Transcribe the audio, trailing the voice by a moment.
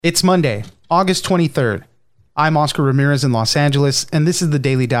It's Monday, August 23rd. I'm Oscar Ramirez in Los Angeles, and this is the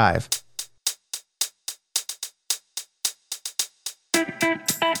Daily Dive.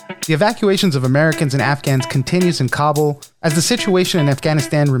 The evacuations of Americans and Afghans continues in Kabul as the situation in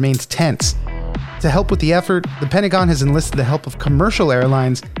Afghanistan remains tense. To help with the effort, the Pentagon has enlisted the help of commercial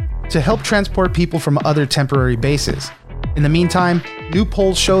airlines to help transport people from other temporary bases. In the meantime, new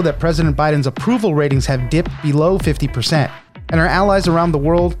polls show that President Biden's approval ratings have dipped below 50%, and our allies around the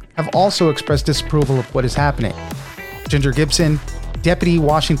world have also expressed disapproval of what is happening. Ginger Gibson, Deputy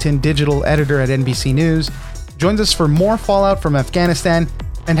Washington Digital Editor at NBC News, joins us for more fallout from Afghanistan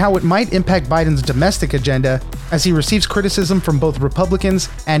and how it might impact Biden's domestic agenda as he receives criticism from both Republicans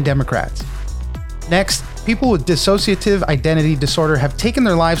and Democrats. Next, people with dissociative identity disorder have taken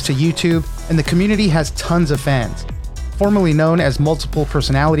their lives to YouTube, and the community has tons of fans. Formerly known as multiple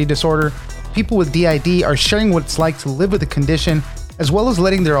personality disorder, people with DID are sharing what it's like to live with the condition, as well as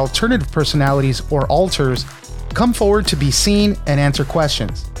letting their alternative personalities, or alters, come forward to be seen and answer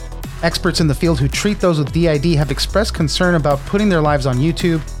questions. Experts in the field who treat those with DID have expressed concern about putting their lives on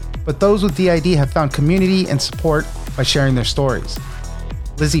YouTube, but those with DID have found community and support by sharing their stories.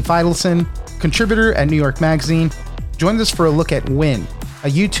 Lizzie Feidelson, contributor at New York Magazine, joins us for a look at Win, a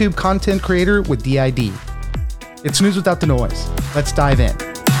YouTube content creator with DID. It's news without the noise. Let's dive in.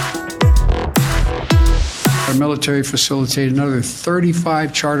 Our military facilitated another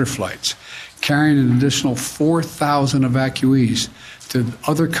 35 charter flights, carrying an additional 4,000 evacuees to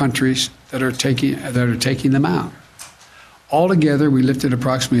other countries that are taking them out. Altogether, we lifted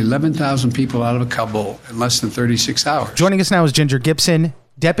approximately 11,000 people out of Kabul in less than 36 hours. Joining us now is Ginger Gibson,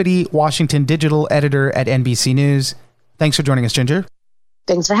 Deputy Washington Digital Editor at NBC News. Thanks for joining us, Ginger.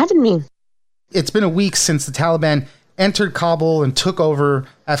 Thanks for having me. It's been a week since the Taliban entered Kabul and took over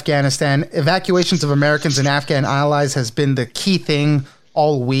Afghanistan. Evacuations of Americans and Afghan allies has been the key thing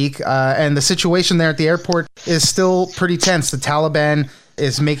all week, and the situation there at the airport is still pretty tense. The Taliban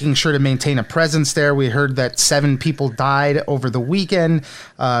is making sure to maintain a presence there. We heard that 7 people died over the weekend.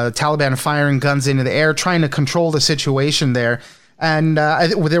 The Taliban firing guns into the air, trying to control the situation there. And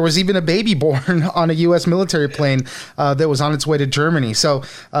there was even a baby born on a U.S. military plane that was on its way to Germany. So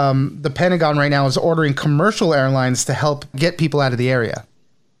the Pentagon right now is ordering commercial airlines to help get people out of the area.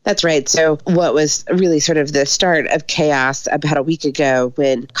 That's right. So what was really sort of the start of chaos about a week ago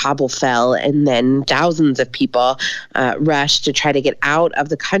when Kabul fell and then thousands of people rushed to try to get out of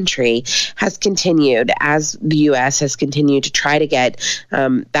the country has continued as the U.S. has continued to try to get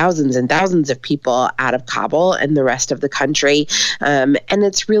thousands and thousands of people out of Kabul and the rest of the country. And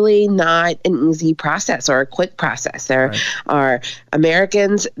it's really not an easy process or a quick process. There are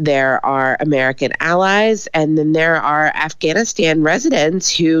Americans, there are American allies, and then there are Afghanistan residents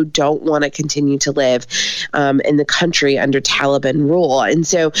who don't want to continue to live in the country under Taliban rule. And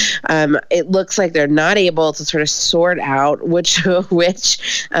so it looks like they're not able to sort of sort out which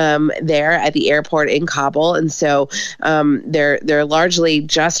there at the airport in Kabul. And so they're largely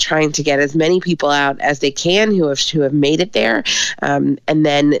just trying to get as many people out as they can who have made it there. And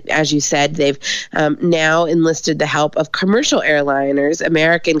then, as you said, they've now enlisted the help of commercial airliners,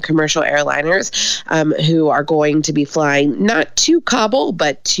 American commercial airliners, who are going to be flying not to Kabul,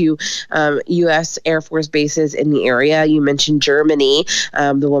 but to U.S. Air Force bases in the area. You mentioned Germany,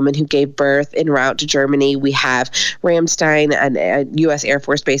 the woman who gave birth en route to Germany. We have Ramstein, a U.S. Air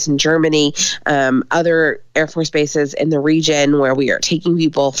Force base in Germany, other Air Force bases in the region where we are taking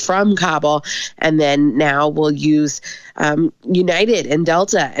people from Kabul, and then now we'll use United and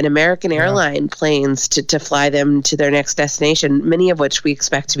Delta and American airline planes to fly them to their next destination, many of which we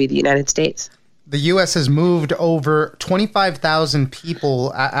expect to be the United States. The U.S. has moved over 25,000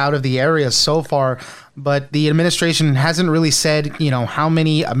 people out of the area so far, but the administration hasn't really said, how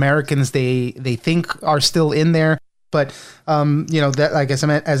many Americans they think are still in there. But, that, I guess,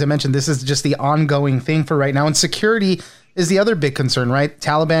 as I mentioned, this is just the ongoing thing for right now. And security is the other big concern, right?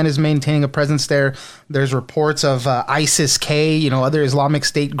 Taliban is maintaining a presence there. There's reports of ISIS-K, other Islamic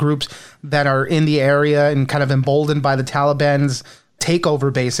State groups that are in the area and kind of emboldened by the Taliban's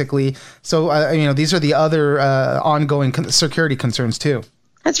takeover, basically. So, these are the other ongoing security concerns, too.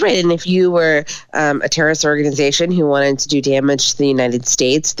 That's right. And if you were a terrorist organization who wanted to do damage to the United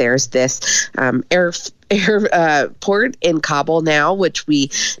States, there's this airport in Kabul now, which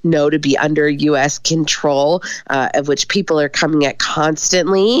we know to be under U.S. control, of which people are coming at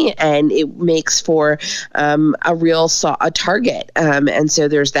constantly, and it makes for a real target. And so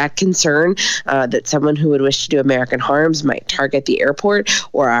there's that concern that someone who would wish to do American harms might target the airport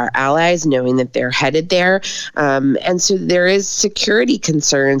or our allies, knowing that they're headed there. And so there is security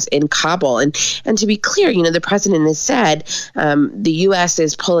concerns in Kabul. And to be clear, the president has said the U.S.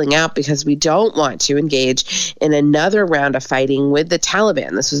 is pulling out because we don't want to engage in another round of fighting with the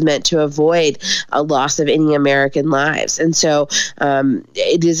Taliban. This was meant to avoid a loss of any American lives. And so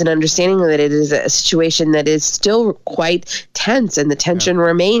it is an understanding that it is a situation that is still quite tense, and the tension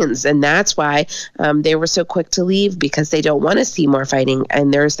remains. And that's why they were so quick to leave, because they don't want to see more fighting,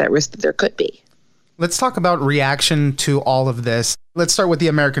 and there's that risk that there could be. Let's talk about reaction to all of this. Let's start with the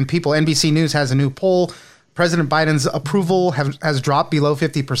American people. NBC News has a new poll. President Biden's approval has dropped below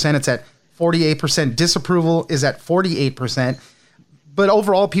 50%. It's at 48%. Disapproval is at 48%. But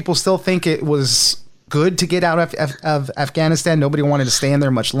overall, people still think it was good to get out of Afghanistan. Nobody wanted to stay in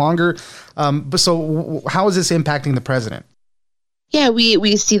there much longer. So how is this impacting the president? Yeah,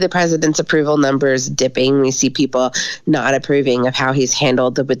 we see the president's approval numbers dipping. We see people not approving of how he's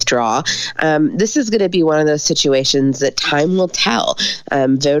handled the withdrawal. This is going to be one of those situations that time will tell.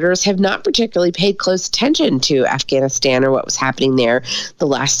 Voters have not particularly paid close attention to Afghanistan or what was happening there the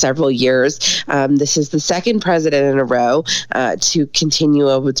last several years. This is the second president in a row to continue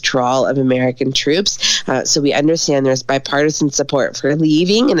a withdrawal of American troops. So we understand there's bipartisan support for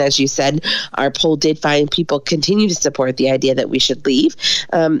leaving. And as you said, our poll did find people continue to support the idea that we should leave.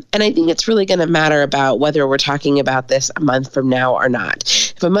 And I think it's really going to matter about whether we're talking about this a month from now or not.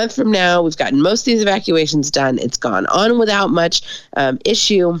 If a month from now we've gotten most of these evacuations done, it's gone on without much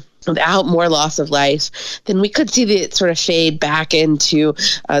issue, without more loss of life, then we could see it sort of fade back into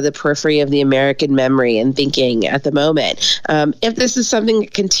the periphery of the American memory and thinking at the moment. If this is something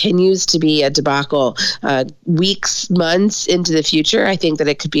that continues to be a debacle weeks, months into the future, I think that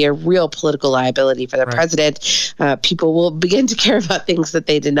it could be a real political liability for the president. People will begin to care about things that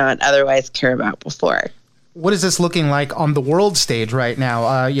they did not otherwise care about before. What is this looking like on the world stage right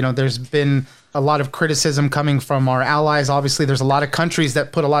now? There's been a lot of criticism coming from our allies. Obviously, there's a lot of countries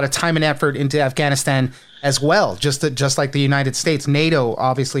that put a lot of time and effort into Afghanistan as well, just like the United States, NATO,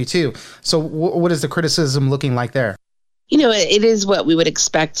 obviously, too. So what is the criticism looking like there? It is what we would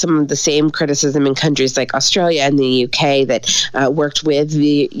expect, some of the same criticism in countries like Australia and the UK that worked with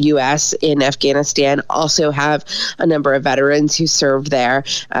the U.S. in Afghanistan, also have a number of veterans who served there.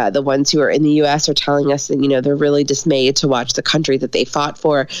 The ones who are in the U.S. are telling us that, they're really dismayed to watch the country that they fought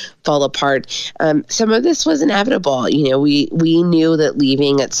for fall apart. Some of this was inevitable. We knew that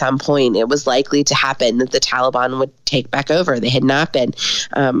leaving at some point, it was likely to happen, that the Taliban would take back over. They had not been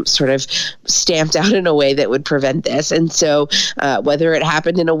sort of stamped out in a way that would prevent this. And so whether it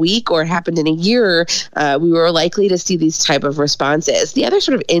happened in a week or it happened in a year, we were likely to see these type of responses. The other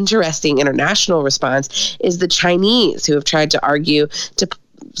sort of interesting international response is the Chinese, who have tried to argue to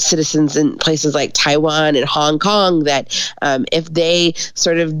citizens in places like Taiwan and Hong Kong that if they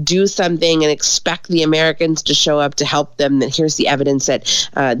sort of do something and expect the Americans to show up to help them, then here's the evidence that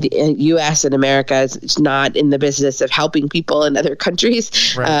the U.S. and America is not in the business of helping people in other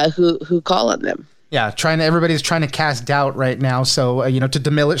countries who call on them. Yeah, everybody's trying to cast doubt right now. So, to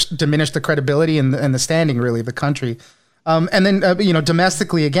diminish the credibility and the standing, really, of the country. And then,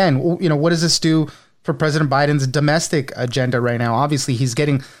 domestically, again, what does this do for President Biden's domestic agenda right now? Obviously, he's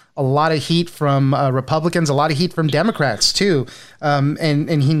getting a lot of heat from Republicans, a lot of heat from Democrats, too.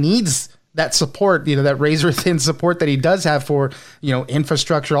 And he needs that support, that razor thin support that he does have for,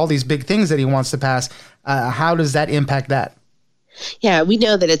 infrastructure, all these big things that he wants to pass. How does that impact that? Yeah, we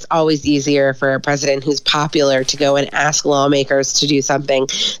know that it's always easier for a president who's popular to go and ask lawmakers to do something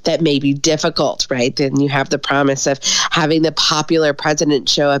that may be difficult, right? Then you have the promise of having the popular president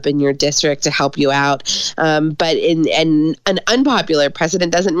show up in your district to help you out. But an unpopular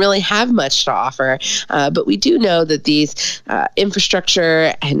president doesn't really have much to offer. But we do know that these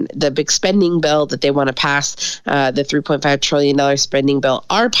infrastructure and the big spending bill that they want to pass, the $3.5 trillion spending bill,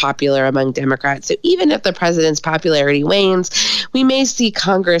 are popular among Democrats. So even if the president's popularity wanes, we may see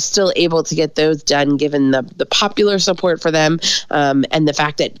Congress still able to get those done, given the popular support for them and the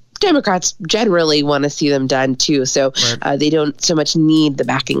fact that Democrats generally want to see them done, too. So they don't so much need the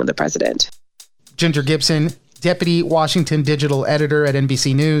backing of the president. Ginger Gibson, Deputy Washington Digital Editor at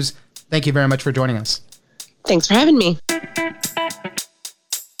NBC News. Thank you very much for joining us. Thanks for having me.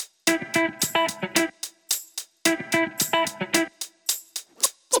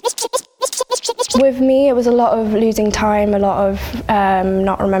 With me, it was a lot of losing time, a lot of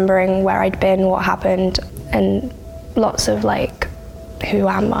not remembering where I'd been, what happened, and lots of like, who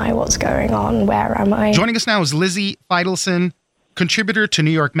am I, what's going on, where am I? Joining us now is Lizzie Feidelson, contributor to New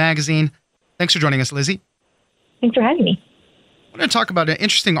York Magazine. Thanks for joining us, Lizzie. Thanks for having me. I want to talk about an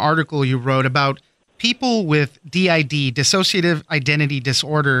interesting article you wrote about people with DID, dissociative identity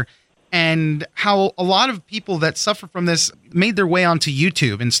disorder, and how a lot of people that suffer from this made their way onto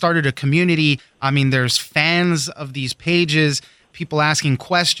YouTube and started a community. I mean, there's fans of these pages, people asking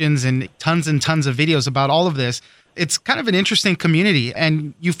questions, and tons of videos about all of this. It's kind of an interesting community.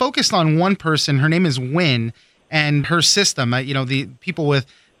 And you focused on one person. Her name is Wynn, and her system. The people with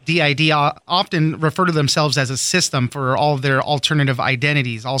DID often refer to themselves as a system for all of their alternative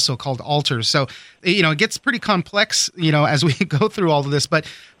identities, also called alters. So, it gets pretty complex, as we go through all of this. But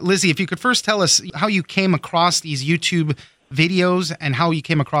Lizzie, if you could first tell us how you came across these YouTube videos and how you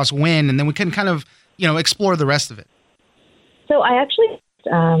came across Wynn, and then we can kind of, explore the rest of it. So I actually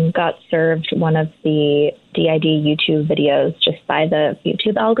got served one of the DID YouTube videos just by the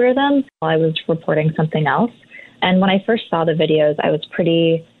YouTube algorithm while I was reporting something else. And when I first saw the videos, I was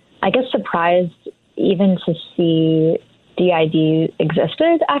pretty, surprised even to see DID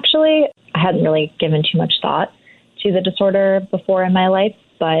existed, actually. I hadn't really given too much thought to the disorder before in my life,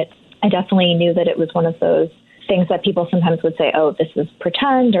 but I definitely knew that it was one of those things that people sometimes would say, oh, this is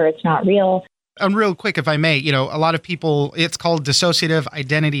pretend or it's not real. And real quick, if I may, a lot of people, it's called dissociative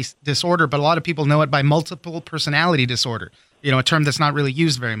identity disorder, but a lot of people know it by multiple personality disorder, a term that's not really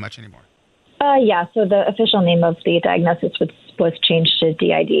used very much anymore. Yeah, so the official name of the diagnosis was changed to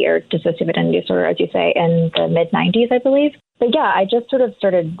DID, or dissociative identity disorder, as you say, in the mid-90s, I believe. But yeah, I just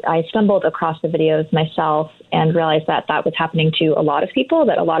I stumbled across the videos myself and realized that was happening to a lot of people,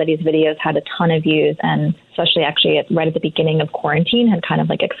 that a lot of these videos had a ton of views, and especially actually right at the beginning of quarantine had kind of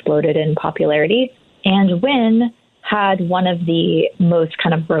like exploded in popularity. And Wynn had one of the most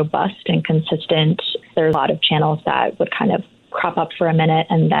kind of robust and consistent, there are a lot of channels that would kind of crop up for a minute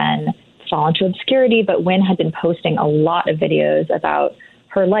and then fall into obscurity, but Wynn had been posting a lot of videos about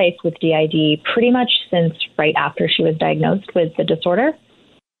her life with DID pretty much since right after she was diagnosed with the disorder.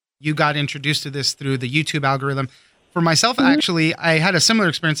 You got introduced to this through the YouTube algorithm. For myself, actually, I had a similar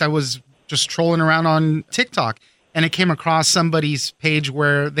experience. I was just trolling around on TikTok, and I came across somebody's page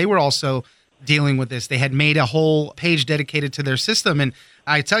where they were also dealing with this. They had made a whole page dedicated to their system, and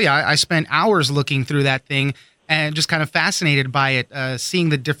I tell you, I spent hours looking through that thing and just kind of fascinated by it, seeing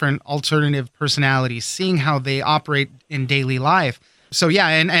the different alternative personalities, seeing how they operate in daily life. So yeah,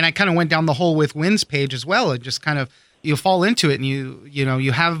 and I kind of went down the hole with Wynn's page as well, and just kind of, you fall into it, and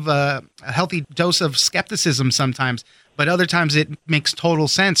you have a healthy dose of skepticism sometimes, but other times it makes total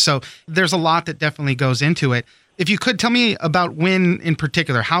sense. So there's a lot that definitely goes into it. If you could tell me about Wynn in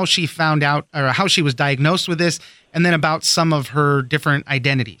particular, how she found out or how she was diagnosed with this, and then about some of her different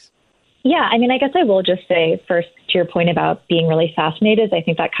identities. Yeah, I guess I will just say first to your point about being really fascinated, I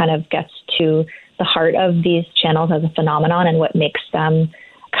think that kind of gets to the heart of these channels as a phenomenon, and what makes them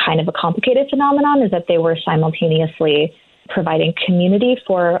kind of a complicated phenomenon is that they were simultaneously providing community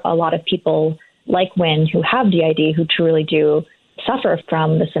for a lot of people like Wynn who have DID, who truly do suffer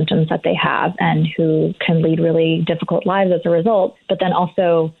from the symptoms that they have and who can lead really difficult lives as a result. But then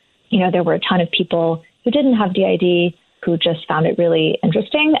also, there were a ton of people who didn't have DID who just found it really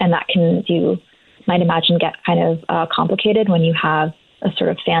interesting. And that can, you might imagine, get kind of complicated when you have a sort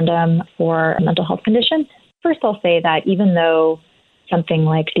of fandom for a mental health condition. First, I'll say that even though something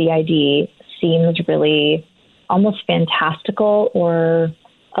like DID seems really almost fantastical or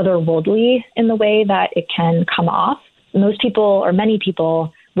otherworldly in the way that it can come off, most people or many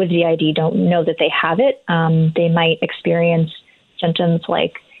people with DID don't know that they have it. They might experience symptoms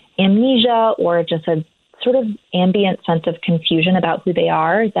like amnesia or just a sort of ambient sense of confusion about who they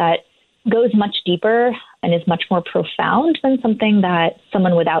are that goes much deeper and is much more profound than something that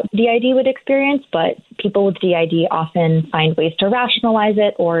someone without DID would experience. But people with DID often find ways to rationalize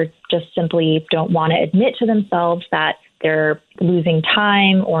it, or just simply don't want to admit to themselves that they're losing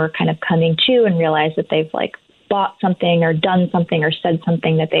time, or kind of coming to and realize that they've bought something or done something or said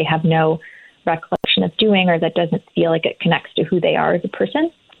something that they have no recollection of doing, or that doesn't feel like it connects to who they are as a person.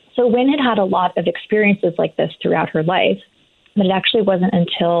 So Wynn had a lot of experiences like this throughout her life, but it actually wasn't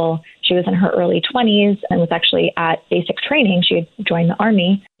until she was in her early 20s and was actually at basic training, she had joined the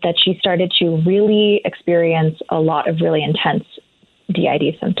Army, that she started to really experience a lot of really intense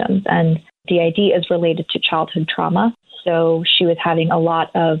DID symptoms. And DID is related to childhood trauma. So she was having a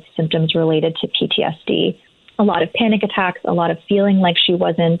lot of symptoms related to PTSD, a lot of panic attacks, a lot of feeling like she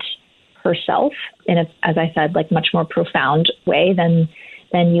wasn't herself in a, as I said, much more profound way than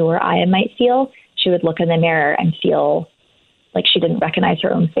you or I might feel. she would look in the mirror and feel like she didn't recognize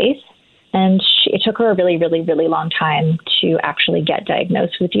her own face. And it took her a really, really, really long time to actually get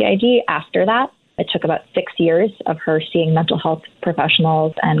diagnosed with DID after that. It took about 6 years of her seeing mental health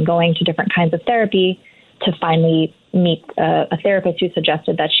professionals and going to different kinds of therapy to finally meet a therapist who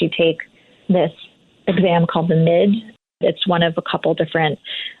suggested that she take this exam called the MID. It's one of a couple different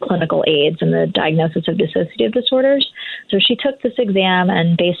clinical aids in the diagnosis of dissociative disorders. So she took this exam,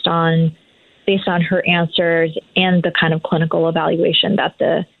 and based on her answers and the kind of clinical evaluation that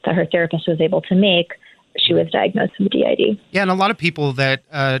her therapist was able to make, she was diagnosed with DID. Yeah, and a lot of people that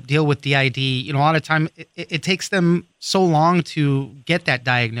deal with DID, a lot of time it takes them so long to get that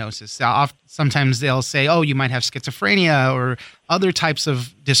diagnosis. Sometimes they'll say, oh, you might have schizophrenia or other types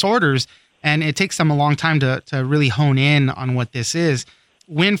of disorders, and it takes them a long time to really hone in on what this is.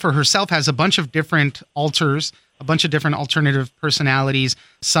 Wynn, for herself, has a bunch of different alters, a bunch of different alternative personalities.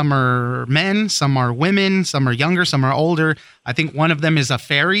 Some are men, some are women, some are younger, some are older. I think one of them is a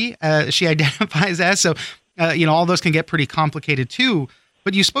fairy, she identifies as. So, all those can get pretty complicated too.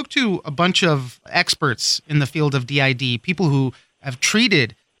 But you spoke to a bunch of experts in the field of DID, people who have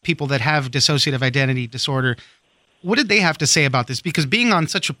treated people that have dissociative identity disorder. What did they have to say about this? Because being on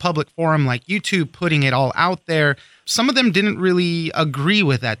such a public forum like YouTube, putting it all out there, some of them didn't really agree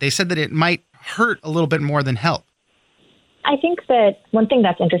with that. They said that it might hurt a little bit more than help. I think that one thing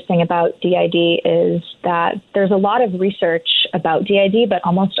that's interesting about DID is that there's a lot of research about DID, but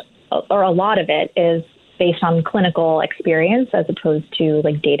a lot of it is based on clinical experience as opposed to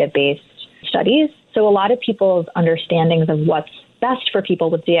like data-based studies. So a lot of people's understandings of what's best for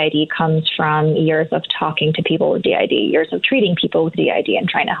people with DID comes from years of talking to people with DID, years of treating people with DID and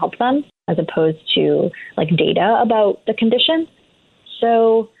trying to help them, as opposed to like data about the condition.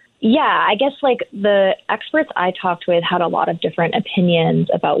 So yeah, I guess like the experts I talked with had a lot of different opinions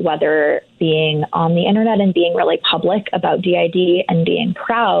about whether being on the internet and being really public about DID and being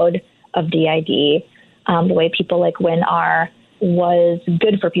proud of DID, the way people like Wynn are, was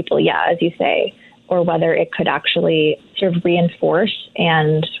good for people, yeah, as you say, or whether it could actually sort of reinforce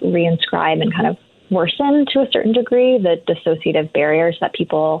and reinscribe and kind of worsen to a certain degree the dissociative barriers that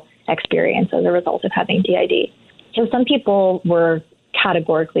people experience as a result of having DID. So some people were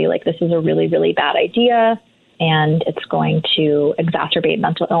categorically like, this is a really, really bad idea, and it's going to exacerbate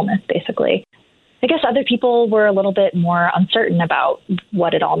mental illness, basically. I guess other people were a little bit more uncertain about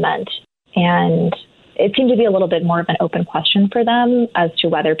what it all meant. And it seemed to be a little bit more of an open question for them as to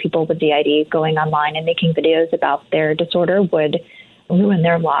whether people with DID going online and making videos about their disorder would ruin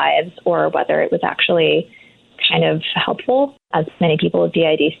their lives, or whether it was actually kind of helpful, as many people with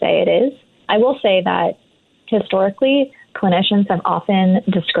DID say it is. I will say that historically, clinicians have often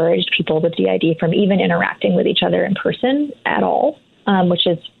discouraged people with DID from even interacting with each other in person at all, which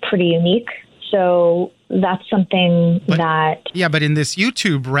is pretty unique. So that's something Yeah, but in this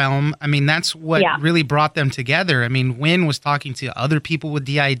YouTube realm, I mean, that's what really brought them together. I mean, Wynn was talking to other people with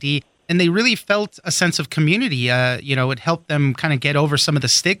DID, and they really felt a sense of community. It helped them kind of get over some of the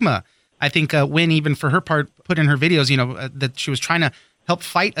stigma. I think Wynn, even for her part, put in her videos, that she was trying to help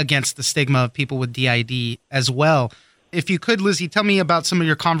fight against the stigma of people with DID as well. If you could, Lizzie, tell me about some of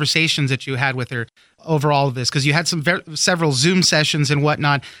your conversations that you had with her over all of this, because you had several Zoom sessions and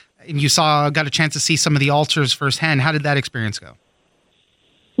whatnot, and you got a chance to see some of the alters firsthand. How did that experience go?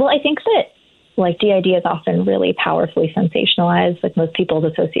 Well, I think that like DID is often really powerfully sensationalized. Like most people's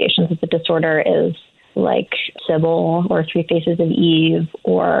associations with the disorder is like Sybil or Three Faces of Eve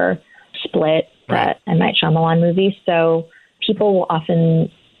or Split, that M. Night Shyamalan movie. So people will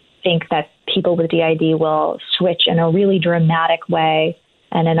often think that people with DID will switch in a really dramatic way,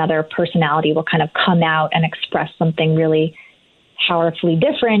 and another personality will kind of come out and express something really powerfully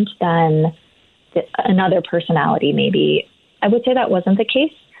different than another personality maybe. I would say that wasn't the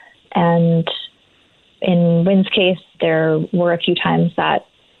case. And in Wynn's case, there were a few times that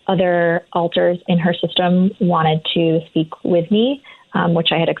other alters in her system wanted to speak with me, which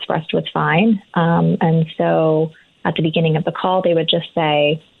I had expressed was fine. And so at the beginning of the call, they would just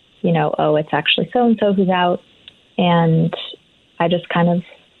say, oh, it's actually so-and-so who's out. And I just kind of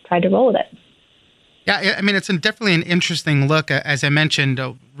tried to roll with it. Yeah, I mean, it's definitely an interesting look. As I mentioned,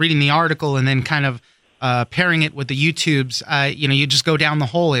 reading the article and then kind of pairing it with the YouTubes, you just go down the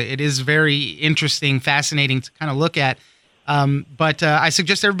hole. It is very interesting, fascinating to kind of look at. But I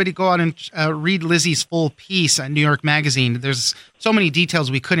suggest everybody go out and read Lizzie's full piece on New York Magazine. There's so many details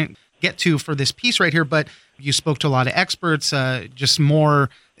we couldn't get to for this piece right here, but you spoke to a lot of experts, just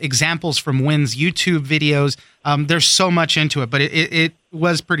more examples from Wynn's YouTube videos. There's so much into it, but it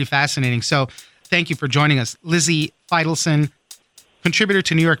was pretty fascinating. So thank you for joining us. Lizzie Feidelson, contributor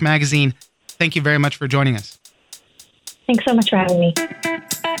to New York Magazine, thank you very much for joining us. Thanks so much for having me.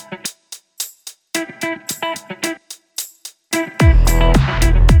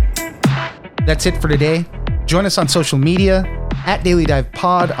 That's it for today. Join us on social media at Daily Dive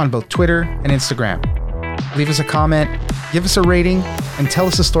Pod on both Twitter and Instagram. Leave us a comment, give us a rating, and tell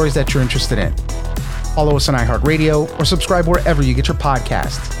us the stories that you're interested in. Follow us on iHeartRadio or subscribe wherever you get your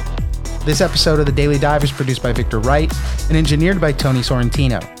podcasts. This episode of The Daily Dive is produced by Victor Wright and engineered by Tony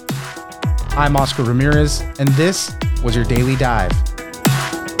Sorrentino. I'm Oscar Ramirez, and this was your Daily Dive.